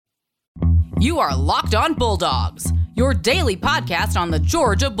You are Locked On Bulldogs, your daily podcast on the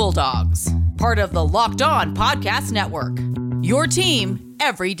Georgia Bulldogs. Part of the Locked On Podcast Network. Your team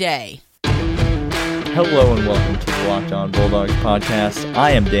every day. Hello and welcome to the Locked On Bulldogs podcast. I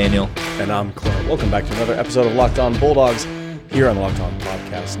am Daniel. And I'm Clint. Welcome back to another episode of Locked On Bulldogs here on the Locked On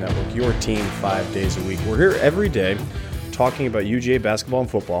Podcast Network. Your team 5 days a week. We're here every day talking about UGA basketball and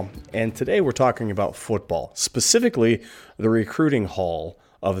football. And today we're talking about football, specifically the recruiting haul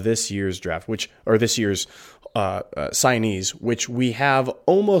of this year's draft, this year's signees, which we have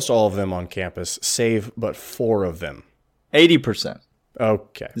almost all of them on campus, save but 4 of them. 80%.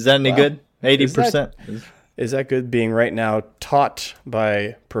 Okay. Is that any good? 80%. Is that good, being right now taught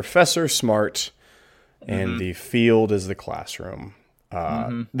by Professor Smart and the field is the classroom?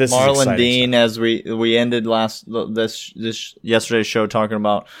 This Marlon is Dean, stuff. as we ended this yesterday's show talking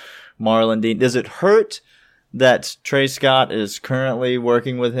about Marlon Dean. Does it hurt that Trey Scott is currently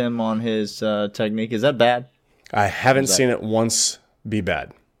working with him on his technique? Is that bad? I haven't seen it once be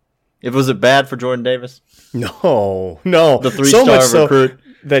bad. Was it bad for Jordan Davis? No. The three-star recruit.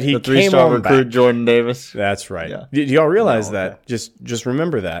 That he the came three-star on recruit, back. Jordan Davis. That's right. Yeah. Do y'all realize Oh, that? okay. Just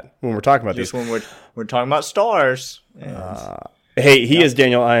remember that when we're talking about Just these. when we're talking about stars. Hey, he is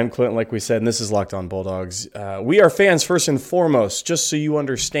Daniel. I am Clinton, like we said, and this is Locked On Bulldogs. We are fans first and foremost, just so you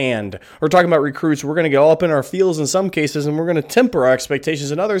understand. We're talking about recruits. We're going to get all up in our feels in some cases, and we're going to temper our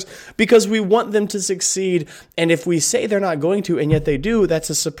expectations in others because we want them to succeed. And if we say they're not going to, and yet they do, that's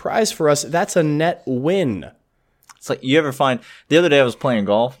a surprise for us. That's a net win. It's like, you ever find, the other day I was playing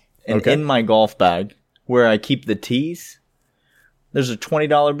golf, and in my golf bag, where I keep the tees, there's a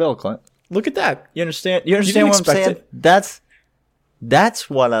 $20 bill, Clint. Look at that. You understand didn't what I'm expect saying? it. That's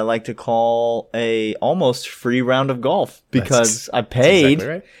what I like to call a almost free round of golf, because I paid,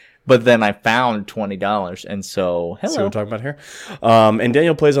 exactly right. but then I found $20, and so hello. See what we're talking about here? And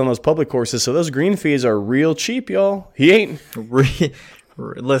Daniel plays on those public courses, so those green fees are real cheap, y'all. He ain't.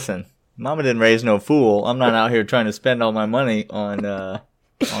 Listen, Mama didn't raise no fool. I'm not out here trying to spend all my money on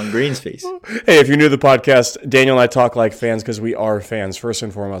greens fees. Hey, if you're new to the podcast, Daniel and I talk like fans because we are fans, first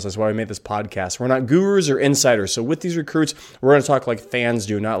and foremost. That's why we made this podcast. We're not gurus or insiders. So with these recruits, we're going to talk like fans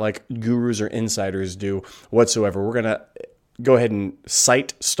do, not like gurus or insiders do whatsoever. We're going to go ahead and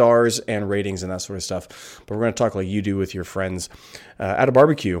cite stars and ratings and that sort of stuff. But we're going to talk like you do with your friends at a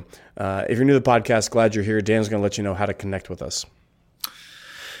barbecue. If you're new to the podcast, glad you're here. Dan's going to let you know how to connect with us.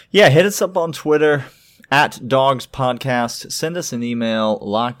 Yeah, hit us up on Twitter at Dogs Podcast. Send us an email,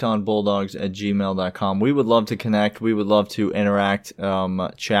 lockedonbulldogs@gmail.com. We would love to connect. We would love to interact,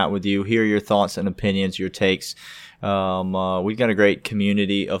 chat with you, hear your thoughts and opinions, your takes. We've got a great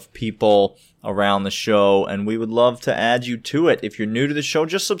community of people around the show, and we would love to add you to it. If you're new to the show,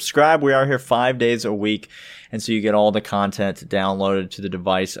 just subscribe. We are here 5 days a week, and so you get all the content downloaded to the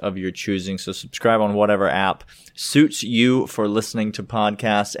device of your choosing. So subscribe on whatever app suits you for listening to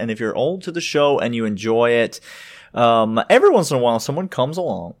podcasts. And if you're old to the show and you enjoy it, every once in a while someone comes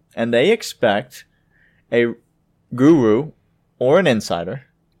along and they expect a guru or an insider.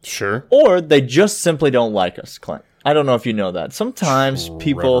 Sure. Or they just simply don't like us, Clint. I don't know if you know that. Sometimes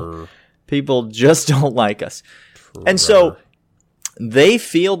people just don't like us. And so they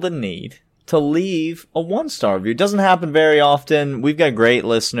feel the need to leave a 1-star review. It doesn't happen very often. We've got great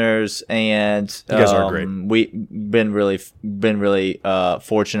listeners, and you guys are great. We've been really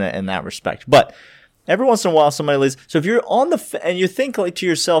fortunate in that respect. But every once in a while, somebody leaves. So if you're on and you think like to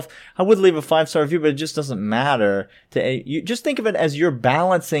yourself, I would leave a 5-star review, but it just doesn't matter. You just think of it as you're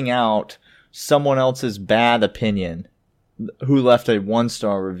balancing out someone else's bad opinion who left a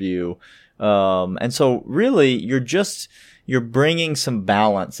 1-star review. And so really, you're bringing some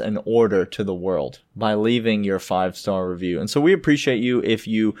balance and order to the world by leaving your 5-star review. And so we appreciate you if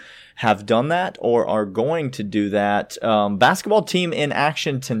you have done that or are going to do that. Basketball team in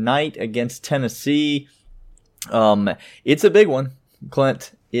action tonight against Tennessee. It's a big one,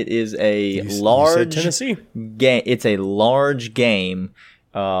 Clint. It is a large Tennessee game. It's a large game.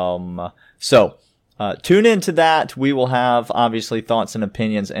 So tune into that. We will have obviously thoughts and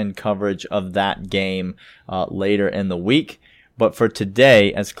opinions and coverage of that game later in the week. But for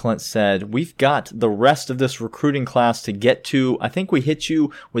today, as Clint said, we've got the rest of this recruiting class to get to. I think we hit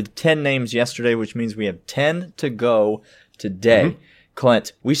you with 10 names yesterday, which means we have 10 to go today. Mm-hmm.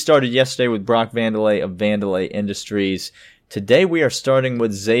 Clint, we started yesterday with Brock Vandelay of Vandelay Industries. Today we are starting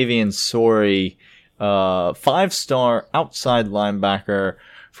with Xavier Sori, 5-star outside linebacker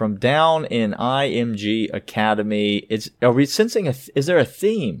from down in IMG Academy. Are we sensing is there a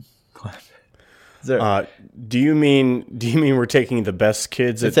theme? Do you mean we're taking the best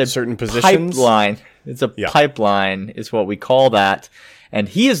kids at certain positions? Pipeline. It's a pipeline is what we call that. and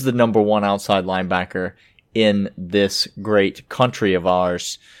he is the number one outside linebacker in this great country of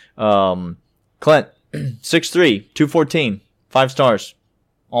ours. Clint, 6'3", 214, 5 stars,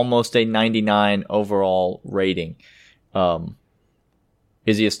 almost a 99 overall rating.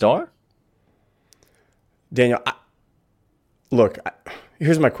 Is he a star? Daniel,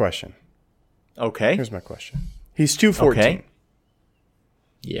 here's my question. Okay. Here's my question. He's 214. Okay.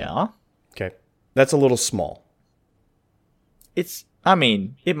 Yeah. Okay. That's a little small. It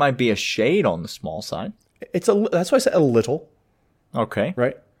might be a shade on the small side. That's why I said a little. Okay.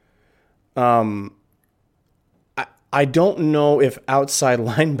 Right? I don't know if outside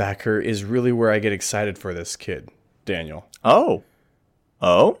linebacker is really where I get excited for this kid, Daniel. Oh.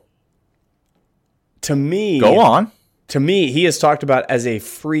 To me, Go on. To me, he is talked about as a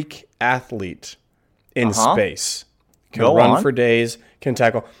freak athlete in space. Can run for days, can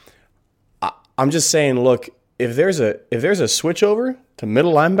tackle. I'm just saying, look, if there's a switch over to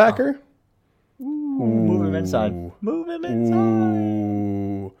middle linebacker, move him inside.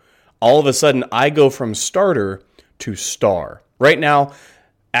 All of a sudden I go from starter to star. Right now,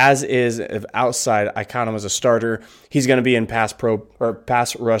 as is outside, I count him as a starter. He's going to be in pass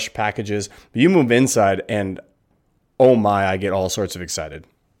rush packages. But you move inside, and oh my, I get all sorts of excited.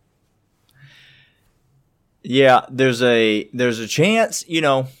 Yeah, there's a chance.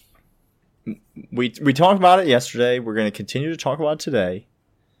 We talked about it yesterday. We're going to continue to talk about it today.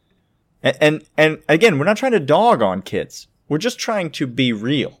 And again, we're not trying to dog on kids. We're just trying to be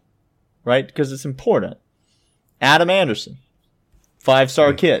real, right? Because it's important. Adam Anderson,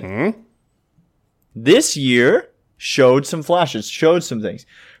 5-star kid. This year showed some flashes, showed some things.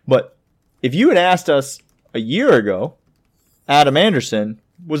 But if you had asked us a year ago, Adam Anderson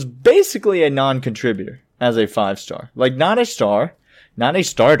was basically a non-contributor as a 5-star. Like, not a star, not a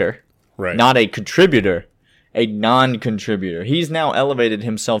starter, right? Not a contributor, a non-contributor. He's now elevated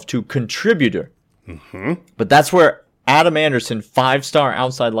himself to contributor. But that's where Adam Anderson, 5-star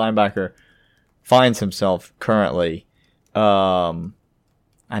outside linebacker, finds himself currently.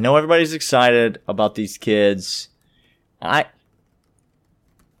 I know everybody's excited about these kids. All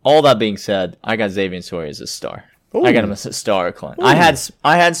that being said, I got Xavier Sawyer as a star. Ooh. I got him as a star, Clint. Ooh. I had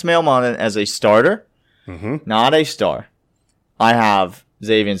Smailman as a starter, not a star. I have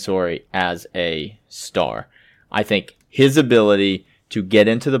Xavier Sawyer as a star. I think his ability to get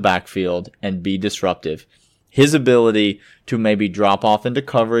into the backfield and be disruptive, his ability to maybe drop off into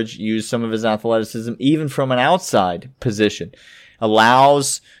coverage, use some of his athleticism, even from an outside position,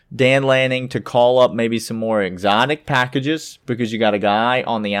 allows Dan Lanning to call up maybe some more exotic packages because you got a guy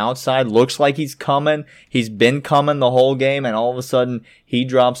on the outside, looks like he's coming. He's been coming the whole game, and all of a sudden he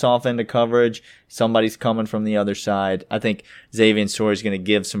drops off into coverage. Somebody's coming from the other side. I think Xavier Sawyer is going to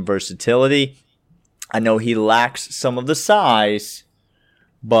give some versatility. I know he lacks some of the size,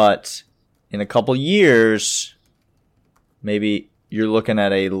 but in a couple years, maybe you're looking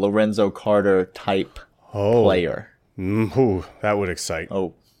at a Lorenzo Carter type player. Ooh, that would excite.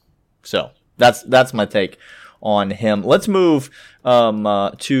 So that's my take on him. Let's move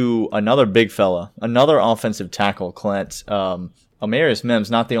to another big fella, another offensive tackle, Clint. Amarius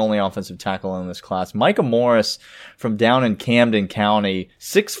Mims, not the only offensive tackle in this class. Micah Morris from down in Camden County,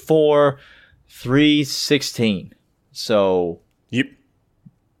 6'4", 316. So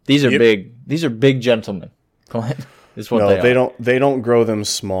these are big. These are big gentlemen, Clint. Is what they are. They don't grow them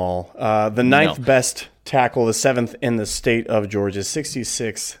small. The ninth best tackle, the 7th in the state of Georgia,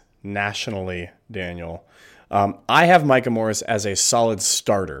 66th nationally, Daniel. I have Micah Morris as a solid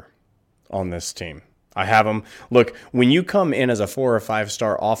starter on this team. I have him. Look, when you come in as a 4 or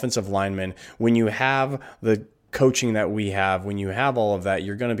 5-star offensive lineman, when you have the coaching that we have, when you have all of that,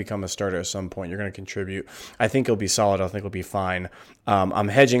 you're going to become a starter at some point. You're going to contribute. I think he'll be solid. I think he'll be fine. I'm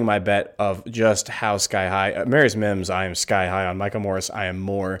hedging my bet of just how sky high. Marius Mims, I am sky high on. Micah Morris, I am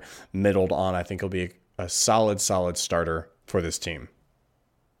more middled on. I think he'll be a solid starter for this team.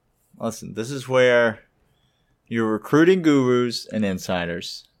 Listen, this is where your recruiting gurus and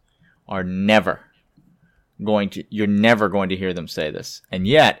insiders are never going to hear them say this. And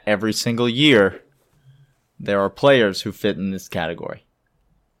yet, every single year, there are players who fit in this category.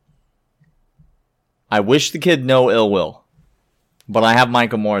 I wish the kid no ill will, but I have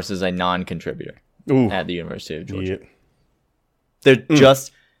Micah Morris as a non-contributor at the University of Georgia. They're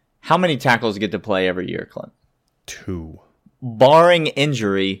just, how many tackles get to play every year, Clint? 2. Barring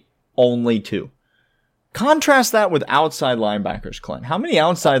injury, only 2. Contrast that with outside linebackers, Clint. How many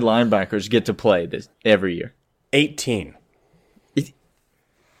outside linebackers get to play this every year? 18.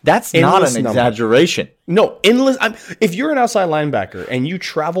 That's endless not an exaggeration. No, endless. If you're an outside linebacker and you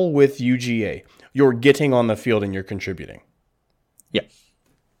travel with UGA, you're getting on the field and you're contributing. Yeah.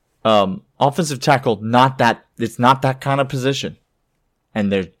 Offensive tackle, it's not that kind of position.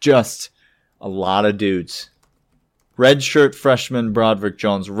 And there's just a lot of dudes. Redshirt freshman Broderick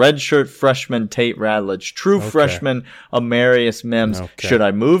Jones. Redshirt freshman Tate Radledge. True freshman Amarius Mims. Okay. Should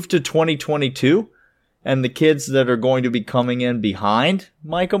I move to 2022? And the kids that are going to be coming in behind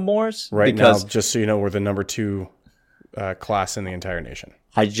Micah Morris? Right because now, just so you know, we're the number 2 class in the entire nation.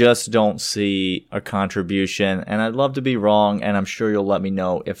 I just don't see a contribution, and I'd love to be wrong, and I'm sure you'll let me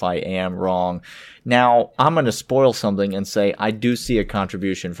know if I am wrong. Now, I'm going to spoil something and say I do see a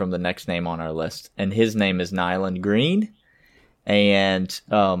contribution from the next name on our list, and his name is Nyland Green, and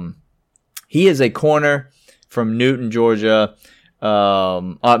he is a corner from Newton, Georgia.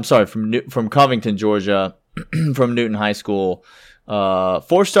 I'm sorry, from Covington, Georgia, from Newton High School.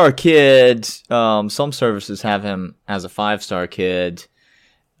 4-star kid. Some services have him as a 5-star kid.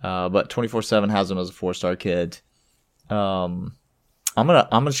 But 24/7 has him as a 4-star kid. I'm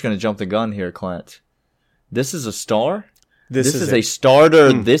just gonna jump the gun here, Clint. This is a star. This is a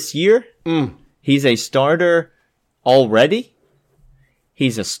starter this year. He's a starter already.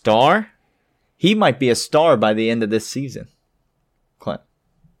 He's a star. He might be a star by the end of this season. Clint.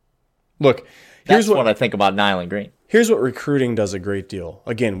 Look, That's what I think about Nyland Green. Here's what recruiting does a great deal.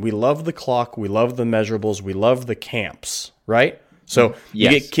 Again, we love the clock, we love the measurables, we love the camps, right? So you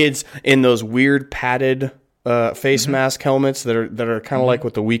get kids in those weird padded face mask helmets that are kind of like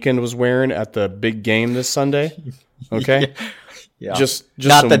what the Weeknd was wearing at the big game this Sunday. Okay, Yeah. just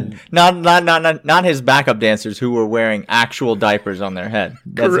not his backup dancers who were wearing actual diapers on their head.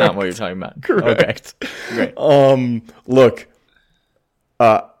 That's not what you're talking about. correct. Okay. Great. Look,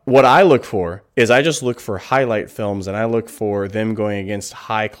 what I look for is I just look for highlight films and I look for them going against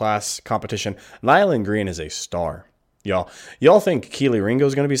high class competition. Nyland Green is a star. Y'all think Keely Ringo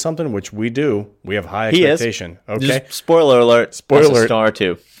is going to be something, which we do. We have high expectation. Okay. Just spoiler alert. Spoiler That's alert. a star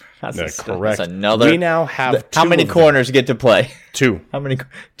too. Correct. That's another. We now have how many corners get to play? 2. How many?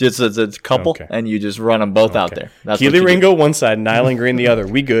 Just it's a couple, Okay. and you just run them both out there. That's Keely what you do. Ringo one side, Nyland Green the other.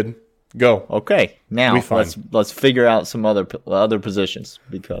 We good. Go. Okay, now We fine. let's figure out some other positions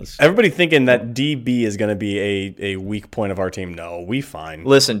because Everybody thinking that DB is going to be a weak point of our team. No, we fine.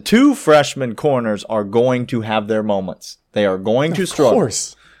 listen, 2 freshman corners are going to have their moments. They are going to Of struggle.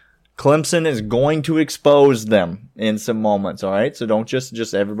 course. Clemson is going to expose them in some moments. All right, so don't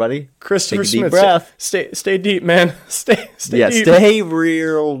just everybody Christopher take a deep Smith, breath. stay deep, man. Stay Yeah, deep. stay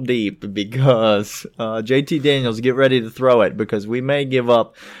real deep because JT Daniels, get ready to throw it because we may give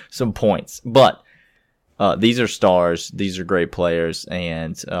up some points. But these are stars. These are great players,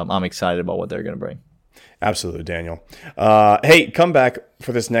 and I'm excited about what they're going to bring. Absolutely, Daniel. Hey, come back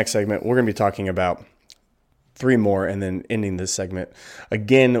for this next segment. We're going to be talking about 3 more and then ending this segment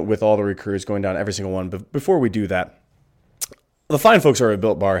again with all the recruits going down every single one. But before we do that, the fine folks over at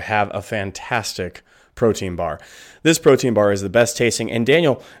Built Bar have a fantastic protein bar. This protein bar is the best tasting. And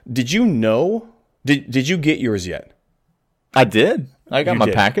Daniel, did you know? Did you get yours yet? I did. I got You my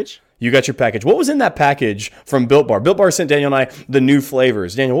did. package. You got your package. What was in that package from Built Bar? Built Bar sent Daniel and I the new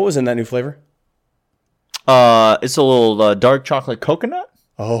flavors. Daniel, what was in that new flavor? It's a little dark chocolate coconut.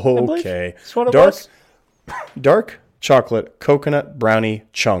 Okay. That's what it was. Dark chocolate coconut brownie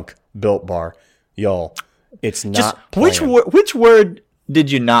chunk Built Bar. Y'all, it's Just not playing. which word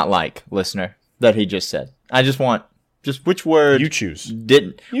did you not like, listener, that he just said? I just want which word You choose.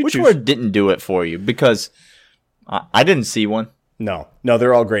 which choose. word didn't do it for you? Because I didn't see one. No,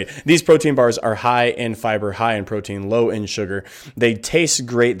 they're all great. These protein bars are high in fiber, high in protein, low in sugar. They taste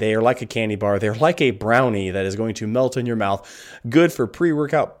great. They are like a candy bar. They're like a brownie that is going to melt in your mouth. Good for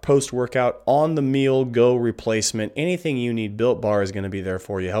pre-workout, post-workout, on-the-meal, go replacement. Anything you need, Built Bar is going to be there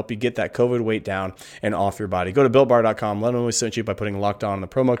for you. Help you get that COVID weight down and off your body. Go to BuiltBar.com. Let them know we sent you by putting Locked On in the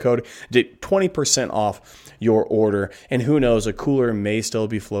promo code. Get 20% off your order. And who knows, a cooler may still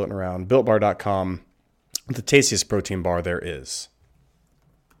be floating around. BuiltBar.com. The tastiest protein bar there is.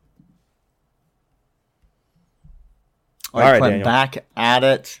 All right, Clint, Daniel. Back at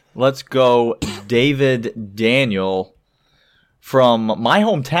it. Let's go, David Daniel from my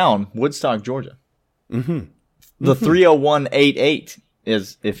hometown, Woodstock, Georgia. Mm-hmm. The 30188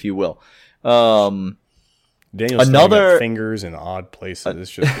 is, if you will. Daniel's Another fingers in odd places.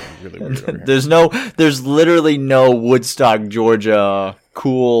 It's just getting really weird over here. There's literally no Woodstock, Georgia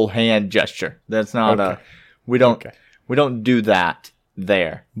cool hand gesture. That's not Okay. we don't do that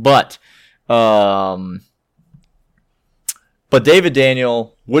there. But But David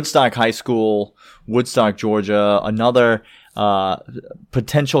Daniel, Woodstock High School, Woodstock, Georgia, another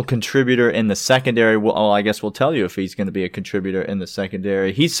potential contributor in the secondary. Well, I guess we'll tell you if he's going to be a contributor in the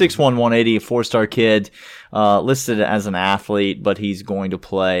secondary. He's 6'1", 180, a 4-star kid, listed as an athlete, but he's going to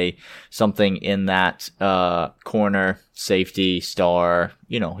play something in that corner, safety, star.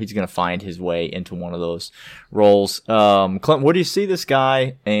 You know, he's going to find his way into one of those roles. Clint, where do you see this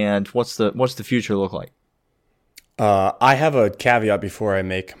guy, and what's the future look like? I have a caveat before I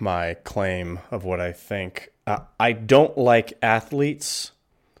make my claim of what I think. I don't like athletes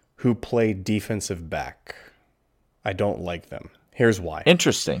who play defensive back. I don't like them. Here's why.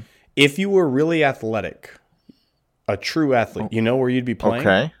 Interesting. If you were really athletic, a true athlete, you know where you'd be playing?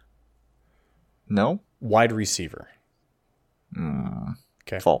 Okay. No? Wide receiver.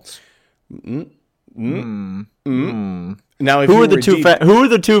 Okay. False. Now, if Who you are the were who are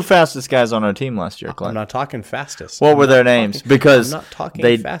the two fastest guys on our team last year, Clint? I'm not talking fastest. What were their names? Because I'm not talking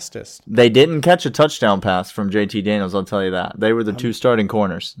they fastest. They didn't catch a touchdown pass from JT Daniels, I'll tell you that. They were the two starting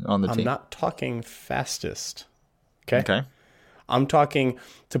corners on the team. I'm not talking fastest. Okay? Okay. I'm talking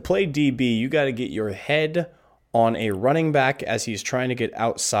to play DB, you got to get your head on a running back as he's trying to get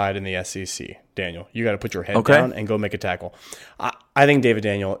outside in the SEC. Daniel, you got to put your head down and go make a tackle. I think David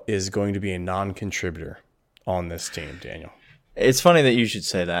Daniel is going to be a non-contributor on this team, Daniel. It's funny that you should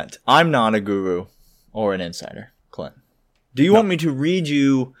say that. I'm not a guru or an insider, Clint. Do you want me to read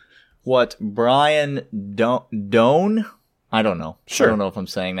you what Brian Doan? I don't know. Sure. I don't know if I'm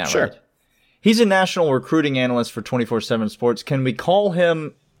saying that Sure. right. He's a national recruiting analyst for 24/7 Sports. Can we call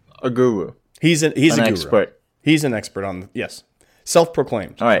him a guru? He's a guru. Expert. He's an expert on yes.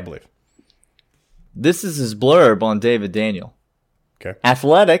 Self-proclaimed, All right. I believe. This is his blurb on David Daniel. Okay.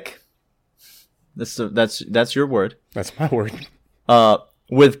 Athletic. That's your word. That's my word.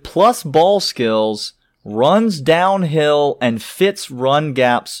 With plus ball skills, runs downhill and fits run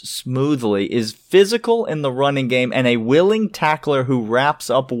gaps smoothly, is physical in the running game, and a willing tackler who wraps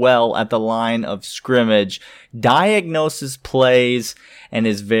up well at the line of scrimmage, diagnoses plays, and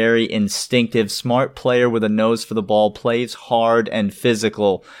is very instinctive. Smart player with a nose for the ball, plays hard and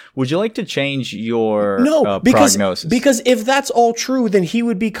physical. Would you like to change your prognosis? Because if that's all true, then he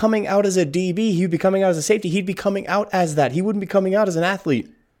would be coming out as a DB. He would be coming out as a safety. He'd be coming out as that. He wouldn't be coming out as an athlete.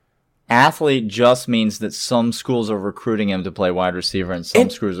 Athlete just means that some schools are recruiting him to play wide receiver, and some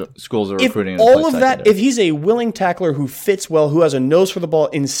schools are recruiting him to play all of that, secondary. if he's a willing tackler who fits well, who has a nose for the ball,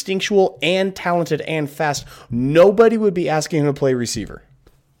 instinctual and talented and fast, nobody would be asking him to play receiver.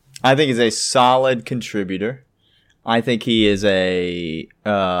 I think he's a solid contributor. I think he is he's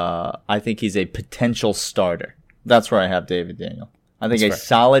a potential starter. That's where I have David Daniel. I think That's fair.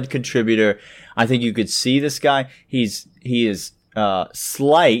 solid contributor. I think you could see this guy. He is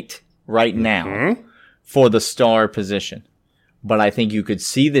slight right now for the star position. But I think you could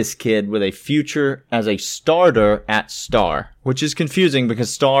see this kid with a future as a starter at star, which is confusing because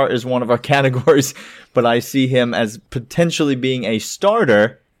star is one of our categories, but I see him as potentially being a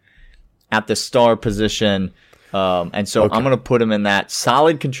starter at the star position. And so I'm going to put him in that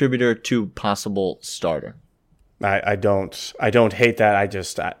solid contributor to possible starter. I don't hate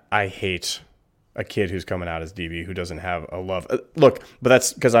that. I hate a kid who's coming out as DB who doesn't have a love. Look, but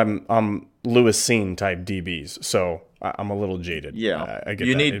that's because I'm Lewis Cine type DBs, so I'm a little jaded. Yeah, I get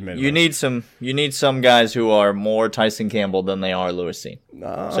you that. You need some guys who are more Tyson Campbell than they are Lewis Cine.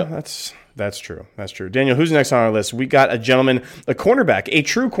 That's true. That's true. Daniel, who's next on our list? We got a gentleman, a cornerback, a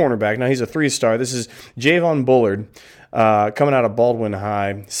true cornerback. Now he's a 3-star. This is Javon Bullard, coming out of Baldwin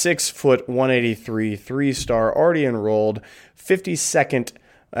High, 6 foot 183, 3-star, already enrolled, 52nd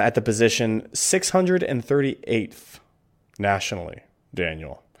at the position, 638th nationally.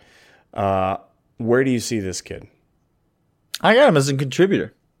 Daniel, where do you see this kid? I got him as a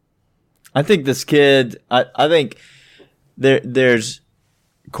contributor. I think this kid. I think there's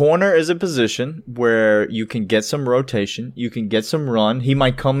corner is a position where you can get some rotation, you can get some run. He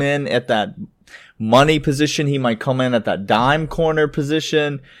might come in at that money position. He might come in at that dime corner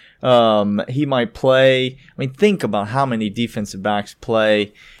position. He might play. I mean, think about how many defensive backs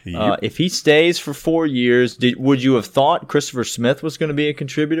play. If he stays for 4 years, would you have thought Christopher Smith was going to be a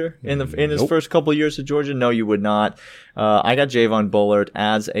contributor in his first couple of years at Georgia? No, you would not. I got Javon Bullard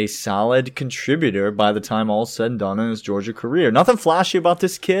as a solid contributor by the time all's said and done in his Georgia career. Nothing flashy about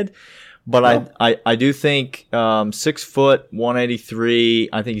this kid, but I do think 6 foot 183.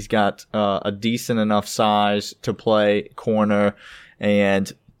 I think he's got a decent enough size to play corner,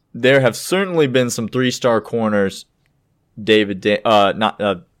 and there have certainly been some 3-star corners,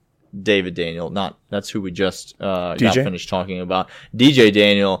 David Daniel. That's who we just got DJ? finished talking about. DJ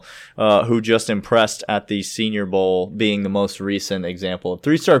Daniel, who just impressed at the Senior Bowl, being the most recent example of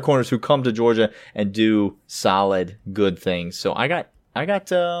 3-star corners who come to Georgia and do solid, good things. So I got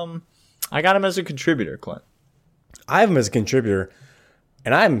him as a contributor, Clint. I have him as a contributor,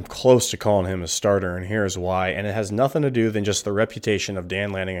 and I'm close to calling him a starter, and here's why. And it has nothing to do than just the reputation of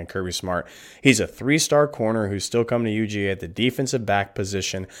Dan Lanning and Kirby Smart. He's a 3-star corner who's still coming to UGA at the defensive back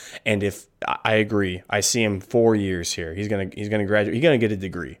position. And if I agree, I see him 4 years here. He's gonna graduate. He's gonna get a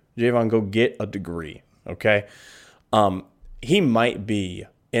degree. Javon, go get a degree. Okay. He might be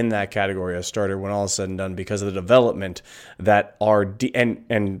in that category as starter when all is said and done because of the development that our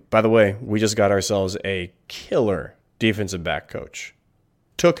and by the way, we just got ourselves a killer defensive back coach.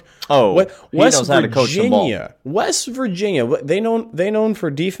 West knows how to coach the ball. West Virginia, they known for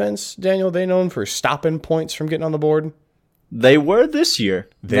defense, Daniel. They known for stopping points from getting on the board. They were this year.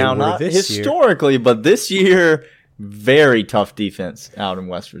 Not this historically, but this year, very tough defense out in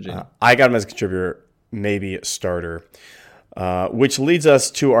West Virginia. I got him as a contributor, maybe a starter, which leads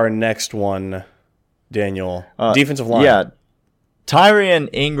us to our next one, Daniel. Defensive line. Yeah. Tyrion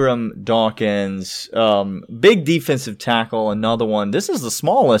Ingram Dawkins, big defensive tackle, another one. This is the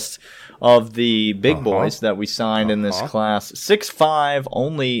smallest of the big boys that we signed in this class. 6'5",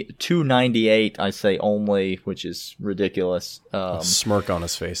 only 298. I say only, which is ridiculous. Smirk on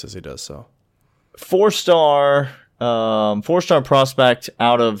his face as he does so. 4-star prospect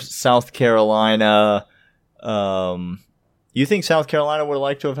out of South Carolina. You think South Carolina would have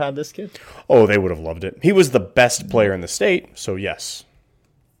liked to have had this kid? Oh, they would have loved it. He was the best player in the state, so yes.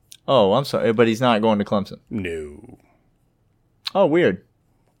 Oh, I'm sorry, but he's not going to Clemson. No. Oh, weird.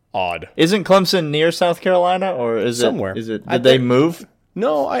 Odd. Isn't Clemson near South Carolina, or is somewhere? Did they move?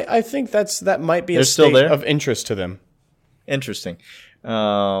 No, I think that might be They're a still state there? of interest to them. Interesting.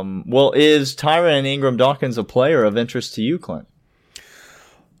 Well, is Tyrion Ingram Dawkins a player of interest to you, Clint?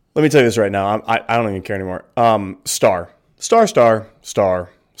 Let me tell you this right now. I don't even care anymore. Star. Star. Tell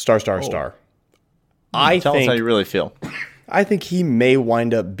us how you really feel. I think he may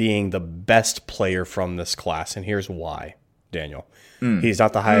wind up being the best player from this class, and here's why, Daniel. He's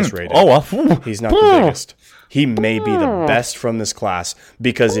not the highest rated. He's not the biggest. He may be the best from this class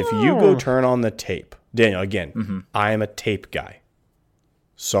because if you go turn on the tape, Daniel, again, I am a tape guy.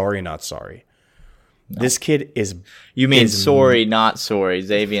 Sorry, not sorry. No. This kid is... You mean sorry, not sorry.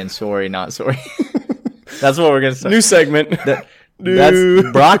 Xavier, sorry, not sorry. That's what we're going to say. New segment. That's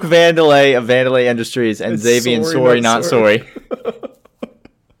Brock Vandelay of Vandelay Industries and Xavier sorry, not sorry.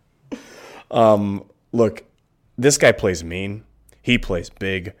 Look, this guy plays mean. He plays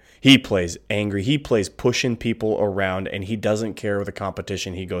big. He plays angry. He plays pushing people around, and he doesn't care the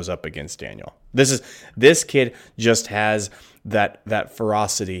competition he goes up against, Daniel. This kid just has that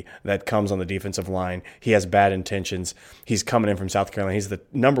ferocity that comes on the defensive line. He has bad intentions. He's coming in from South Carolina. He's the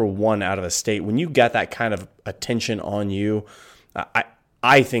number one out of the state. When you got that kind of attention on you,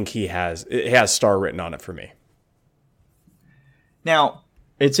 I think it has star written on it for me. Now,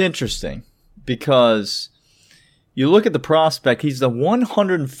 it's interesting because you look at the prospect, he's the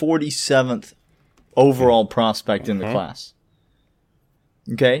 147th overall prospect in the class.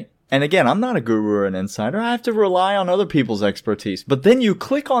 Okay? And again, I'm not a guru or an insider. I have to rely on other people's expertise. But then you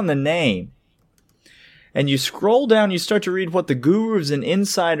click on the name and you scroll down, you start to read what the gurus and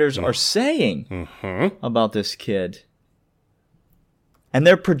insiders are saying about this kid. And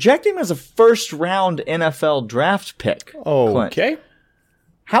they're projecting him as a first-round NFL draft pick. Okay. Clint.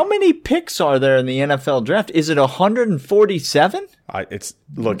 How many picks are there in the NFL draft? Is it 147? It's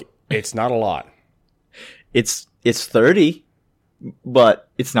not a lot. It's 30, but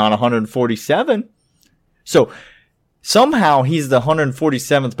it's not 147. So somehow he's the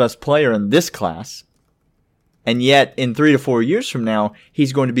 147th best player in this class. And yet in 3 to 4 years from now,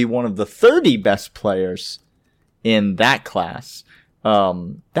 he's going to be one of the 30 best players in that class.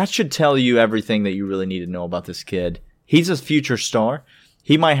 That should tell you everything that you really need to know about this kid. He's a future star.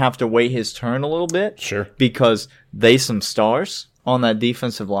 He might have to wait his turn a little bit. Sure. Because they some stars on that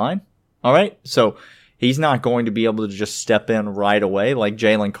defensive line. All right. So he's not going to be able to just step in right away like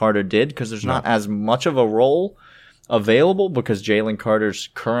Jalen Carter did because there's not as much of a role available because Jalen Carter's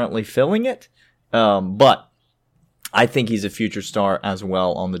currently filling it. But I think he's a future star as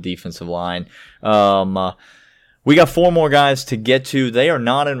well on the defensive line. We got 4 more guys to get to. They are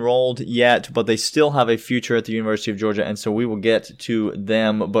not enrolled yet, but they still have a future at the University of Georgia, and so we will get to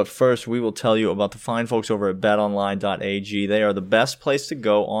them. But first, we will tell you about the fine folks over at betonline.ag. They are the best place to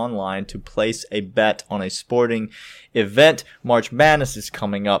go online to place a bet on a sporting event. March Madness is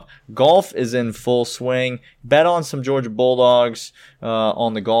coming up. Golf is in full swing. Bet on some Georgia Bulldogs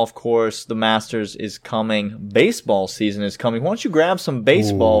on the golf course. The Masters is coming. Baseball season is coming. Why don't you grab some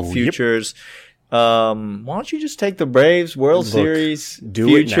baseball futures? Yep. Why don't you just take the Braves World Series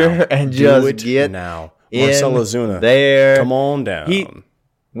future and just get now? Marcell Ozuna there? Come on down.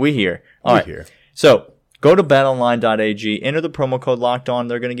 We here. All right. Here. So go to betonline.ag. Enter the promo code Locked On.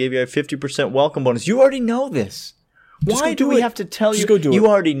 They're going to give you a 50% welcome bonus. You already know this. Why do we have to tell you? You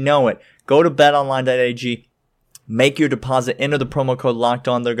already know it. Go to betonline.ag. Make your deposit. Enter the promo code Locked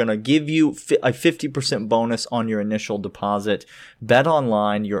On. They're going to give you a 50% bonus on your initial deposit. Bet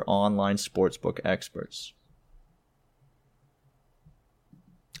Online, your online sportsbook experts.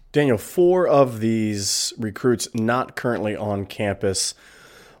 Daniel, 4 of these recruits not currently on campus.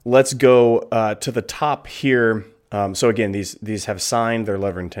 Let's go to the top here. So again, these have signed their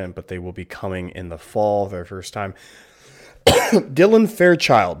letter of intent, but they will be coming in the fall, their first time. Dylan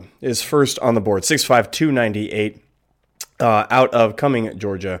Fairchild is first on the board, 6'5", 298, out of Cumming,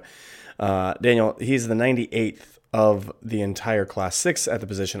 Georgia. Daniel, he's the 98th of the entire class, 6th at the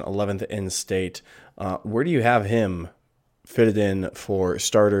position, 11th in state. Where do you have him fitted in for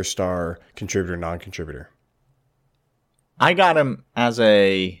starter, star, contributor, non-contributor? I got him as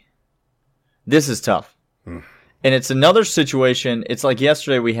this is tough. And it's another situation. It's like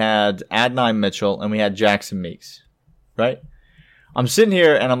yesterday we had Adonai Mitchell and we had Jackson Meeks. Right? I'm sitting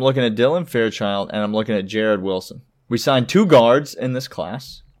here and I'm looking at Dylan Fairchild and I'm looking at Jared Wilson. We signed 2 guards in this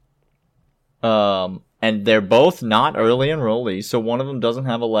class. And they're both not early enrollees, so one of them doesn't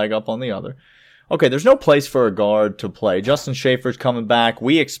have a leg up on the other. Okay, there's no place for a guard to play. Justin Schaefer's coming back.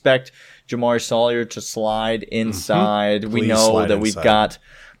 We expect Jamari Sawyer to slide inside. We know that we've got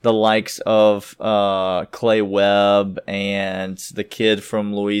the likes of Clay Webb and the kid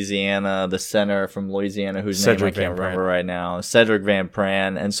from Louisiana, the center from Louisiana, whose name I can't remember right now, Cedric Van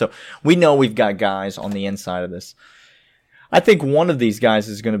Pran. And so we know we've got guys on the inside of this. I think one of these guys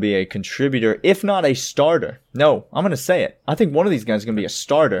is going to be a contributor, if not a starter. No, I'm going to say it. I think one of these guys is going to be a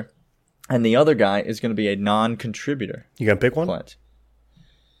starter, and the other guy is going to be a non-contributor. You going to pick one? Clint.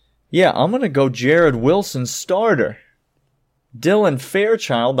 Yeah, I'm going to go Jared Wilson, starter. Dylan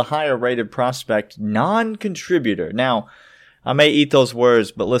Fairchild, the higher-rated prospect, non-contributor. Now, I may eat those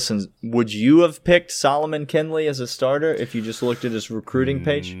words, but listen, would you have picked Solomon Kinley as a starter if you just looked at his recruiting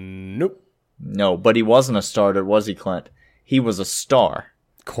page? Nope. No, but he wasn't a starter, was he, Clint? He was a star.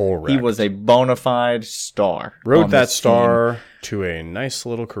 Correct. He was a bona fide star. Rode that star to a nice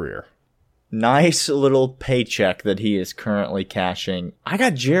little career. Nice little paycheck that he is currently cashing. I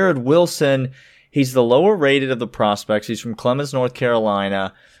got Jared Wilson. He's the lower rated of the prospects. He's from Clemens, North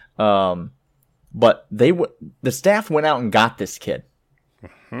Carolina. But the staff went out and got this kid.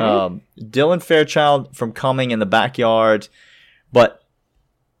 Dylan Fairchild from Cumming in the backyard. But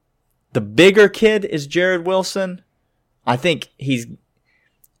the bigger kid is Jared Wilson. I think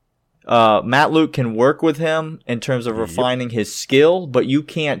Matt Luke can work with him in terms of refining his skill, but you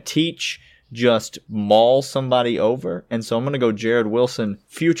can't teach just maul somebody over. And so I'm going to go Jared Wilson,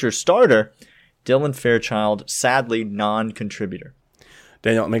 future starter. Dylan Fairchild, sadly, non-contributor.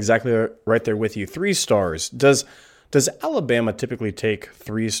 Daniel, I'm exactly right there with you. 3 stars. Does Alabama typically take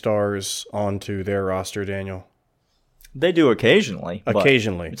 3 stars onto their roster, Daniel? They do occasionally.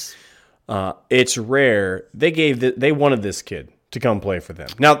 Occasionally. It's rare. They wanted this kid to come play for them.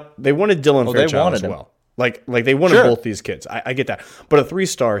 Now, they wanted Dylan Fairchild as well. Like they wanted both these kids. I get that. But a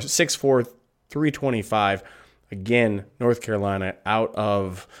 3-star, 6'4", 325, again, North Carolina, out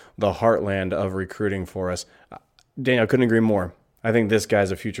of the heartland of recruiting for us. Daniel, I couldn't agree more. I think this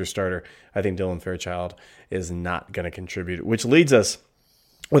guy's a future starter. I think Dylan Fairchild is not going to contribute, which leads us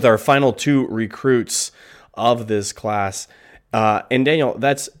with our final 2 recruits of this class. And Daniel,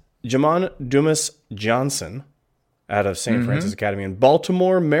 that's Jamon Dumas Johnson out of St. Francis Academy in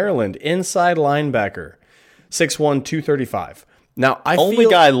Baltimore, Maryland, inside linebacker, 6'1", 235. Now, only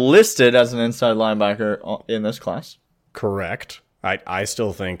guy listed as an inside linebacker in this class. Correct. I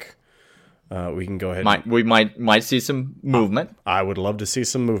still think we can go ahead. We might see some movement. I would love to see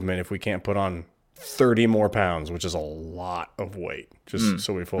some movement if we can't put on 30 more pounds, which is a lot of weight, just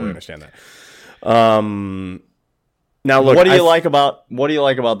so we fully understand that. Now, look, what do you like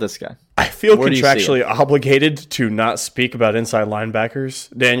about this guy? I feel contractually obligated to not speak about inside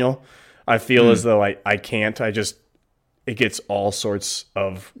linebackers, Daniel. I feel as though I can't. It gets all sorts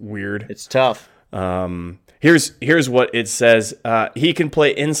of weird. It's tough. Here's what it says. He can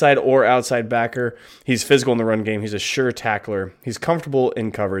play inside or outside backer. He's physical in the run game. He's a sure tackler. He's comfortable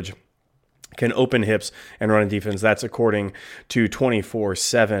in coverage. Can open hips and run a defense. That's according to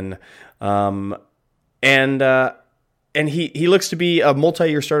 24/7. And he looks to be a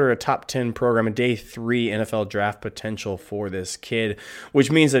multi-year starter, a top 10 program, a day 3 NFL draft potential for this kid, which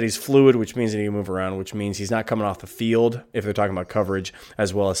means that he's fluid, which means that he can move around, which means he's not coming off the field if they're talking about coverage,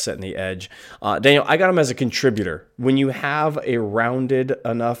 as well as setting the edge. Daniel, I got him as a contributor. When you have a rounded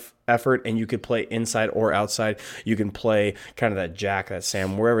enough effort and you could play inside or outside, you can play kind of that Jack, that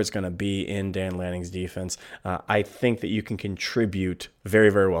Sam, wherever it's going to be in Dan Lanning's defense. I think that you can contribute very,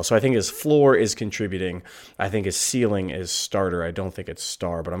 very well. So I think his floor is contributing. I think his ceiling is starter. I don't think it's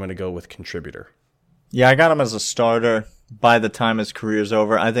star, but I'm going to go with contributor. Yeah, I got him as a starter by the time his career's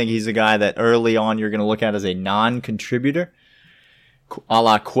over. I think he's a guy that early on you're going to look at as a non-contributor, a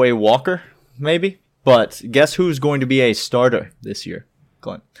la Quay Walker, maybe. But guess who's going to be a starter this year,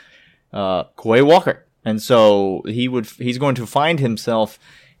 Glenn? Quay Walker. And so he's going to find himself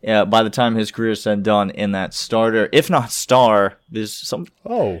by the time his career is said and done in that starter, if not star. There's some.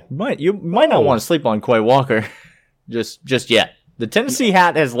 You might not want to sleep on Quay Walker just yet. The Tennessee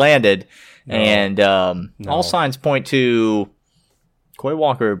hat has landed, and all signs point to Quay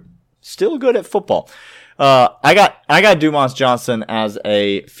Walker still good at football. I got Dumas Johnson as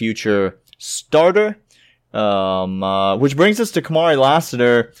a future starter, which brings us to Kamari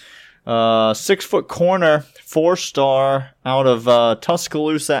Lassiter. 6-foot corner, 4-star out of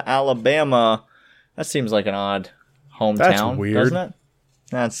Tuscaloosa, Alabama. That seems like an odd hometown. That's weird, doesn't it?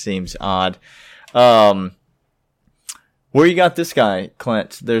 That seems odd. Where you got this guy,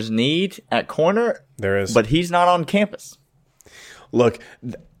 Clint? There's need at corner. There is, but he's not on campus. Look,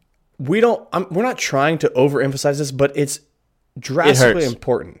 we're not trying to overemphasize this, but it's drastically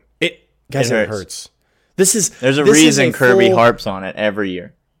important. It hurts. There's a reason Kirby harps on it every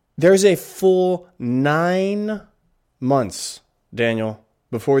year. There's a full 9 months, Daniel,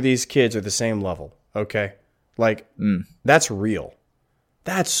 before these kids are the same level. Okay, that's real.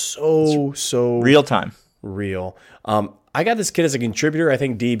 That's so real time. Real. I got this kid as a contributor. I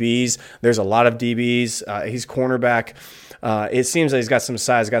think DBs. There's a lot of DBs. He's cornerback. It seems like he's got some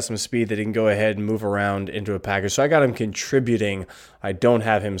size, got some speed that he can go ahead and move around into a package. So I got him contributing. I don't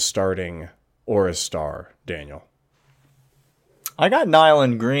have him starting or a star, Daniel. I got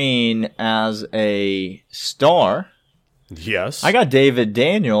Nyland Green as a star. Yes. I got David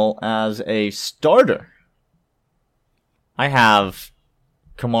Daniel as a starter. I have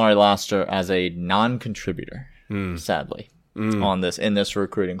Kamari Lassiter as a non-contributor, sadly, in this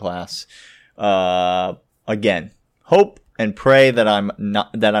recruiting class. Again, hope and pray that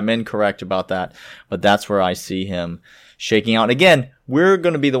I'm incorrect about that, but that's where I see him shaking out. And again, we're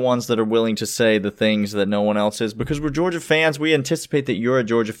going to be the ones that are willing to say the things that no one else is because we're Georgia fans. We anticipate that you're a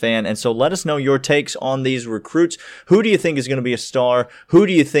Georgia fan. And so let us know your takes on these recruits. Who do you think is going to be a star? Who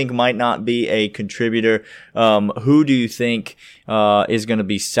do you think might not be a contributor? Who do you think is going to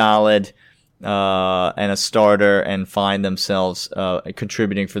be solid and a starter and find themselves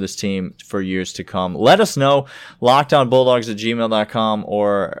contributing for this team for years to come? Let us know. LockedOnBulldogs@gmail.com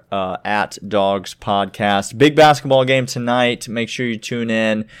or at Dogs Podcast. Big basketball game tonight. Make sure you tune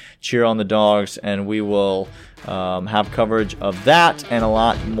in, cheer on the Dogs, and we will have coverage of that and a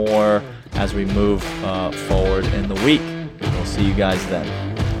lot more as we move forward in the week. We'll see you guys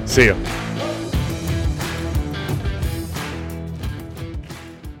then. See ya.